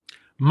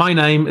My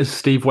name is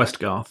Steve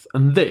Westgarth,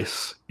 and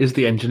this is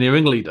The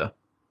Engineering Leader.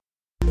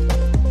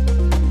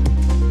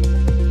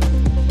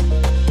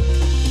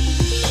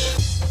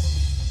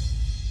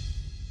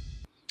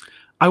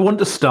 I want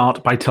to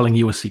start by telling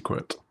you a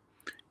secret.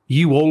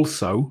 You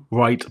also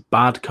write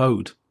bad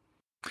code.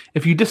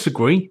 If you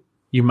disagree,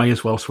 you may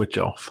as well switch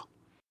off.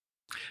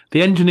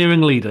 The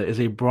Engineering Leader is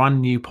a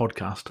brand new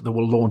podcast that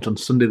will launch on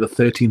Sunday the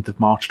 13th of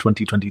March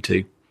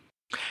 2022.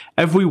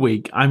 Every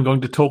week, I'm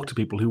going to talk to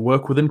people who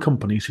work within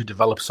companies who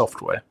develop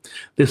software.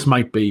 This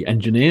might be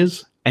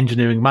engineers,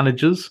 engineering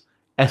managers,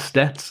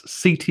 SDETs,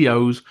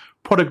 CTOs,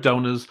 product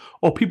owners,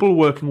 or people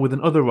working within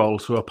other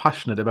roles who are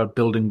passionate about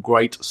building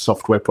great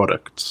software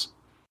products.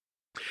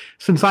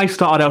 Since I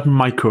started out in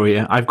my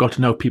career, I've got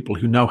to know people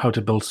who know how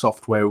to build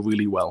software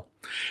really well.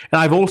 And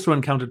I've also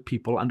encountered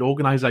people and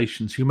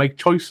organizations who make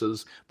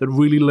choices that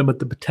really limit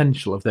the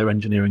potential of their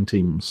engineering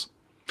teams.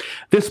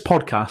 This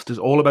podcast is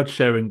all about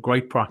sharing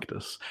great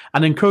practice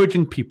and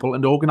encouraging people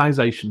and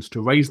organizations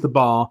to raise the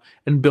bar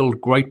and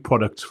build great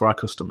products for our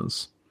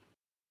customers.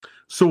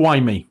 So why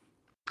me?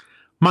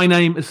 My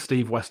name is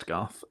Steve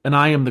Westgarth, and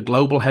I am the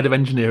Global Head of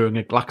Engineering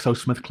at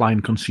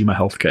GlaxoSmithKline Consumer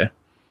Healthcare.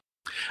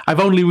 I've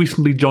only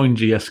recently joined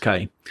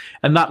GSK,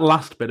 and that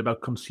last bit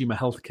about consumer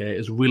healthcare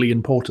is really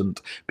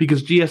important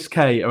because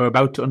GSK are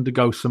about to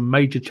undergo some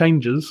major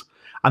changes,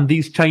 and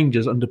these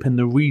changes underpin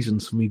the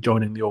reasons for me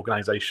joining the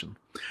organisation.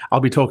 I'll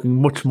be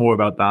talking much more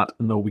about that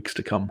in the weeks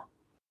to come.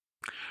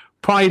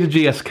 Prior to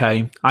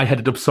GSK, I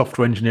headed up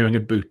software engineering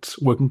at Boots,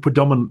 working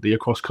predominantly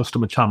across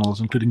customer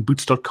channels, including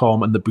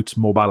Boots.com and the Boots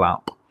mobile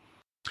app.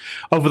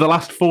 Over the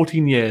last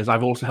 14 years,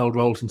 I've also held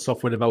roles in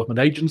software development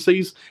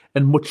agencies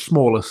and much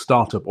smaller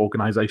startup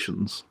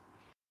organisations.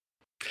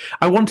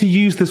 I want to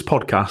use this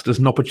podcast as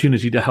an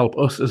opportunity to help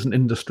us as an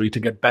industry to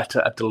get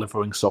better at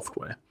delivering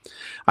software.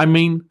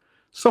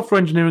 Software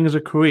engineering as a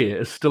career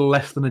is still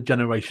less than a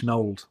generation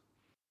old.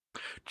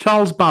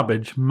 Charles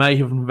Babbage may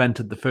have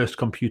invented the first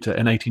computer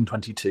in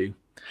 1822,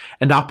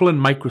 and Apple and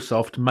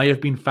Microsoft may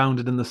have been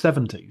founded in the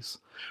 70s,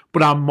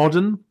 but our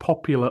modern,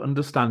 popular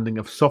understanding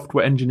of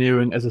software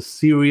engineering as a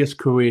serious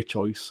career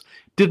choice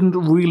didn't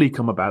really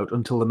come about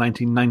until the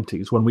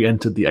 1990s when we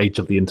entered the age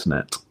of the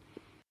internet.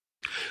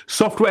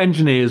 Software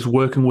engineers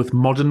working with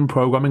modern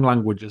programming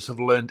languages have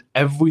learned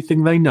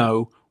everything they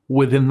know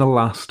within the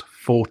last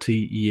 40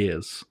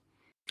 years.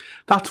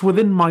 That's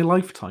within my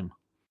lifetime.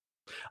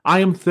 I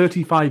am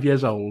 35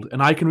 years old,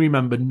 and I can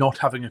remember not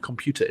having a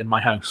computer in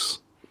my house.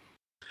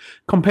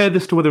 Compare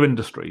this to other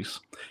industries.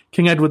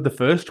 King Edward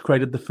I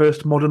created the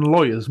first modern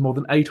lawyers more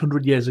than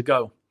 800 years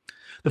ago.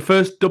 The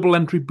first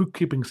double-entry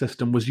bookkeeping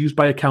system was used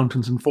by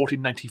accountants in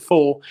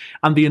 1494,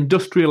 and the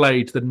industrial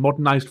age that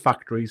modernised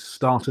factories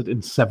started in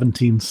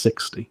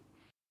 1760.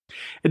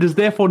 It is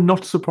therefore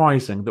not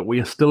surprising that we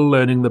are still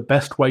learning the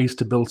best ways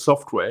to build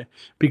software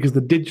because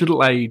the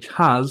digital age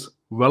has,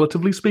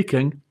 relatively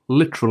speaking,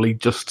 literally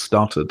just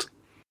started.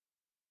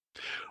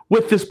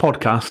 With this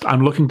podcast,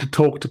 I'm looking to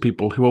talk to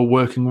people who are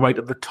working right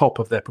at the top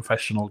of their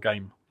professional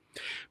game.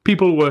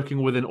 People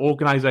working within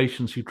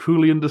organizations who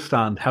truly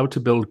understand how to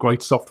build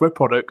great software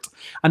product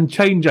and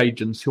change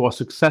agents who are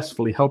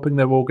successfully helping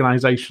their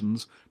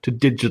organizations to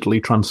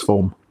digitally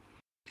transform.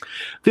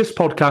 This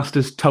podcast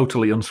is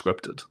totally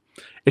unscripted.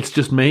 It's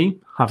just me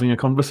having a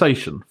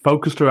conversation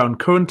focused around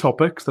current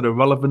topics that are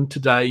relevant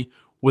today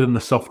within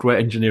the software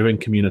engineering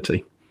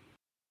community.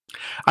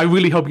 I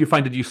really hope you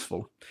find it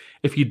useful.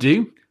 If you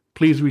do,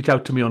 please reach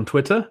out to me on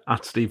Twitter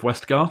 @Steve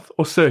Westgarth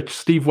or search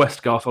Steve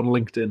Westgarth on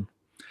LinkedIn.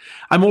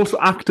 I'm also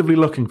actively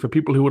looking for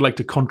people who would like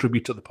to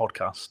contribute to the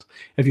podcast.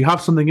 If you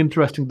have something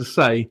interesting to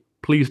say,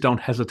 please don't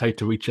hesitate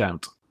to reach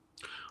out.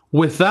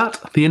 With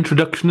that, the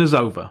introduction is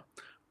over.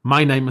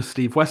 My name is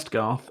Steve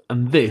Westgarth,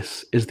 and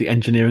this is The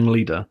Engineering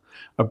Leader,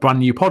 a brand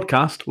new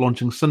podcast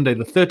launching Sunday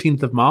the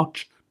 13th of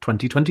March,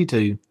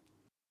 2022.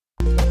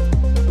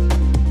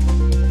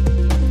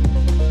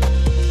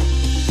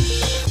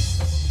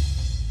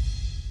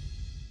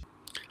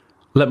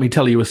 Let me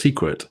tell you a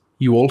secret.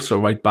 You also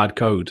write bad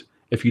code.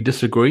 If you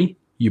disagree,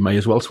 you may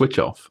as well switch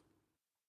off.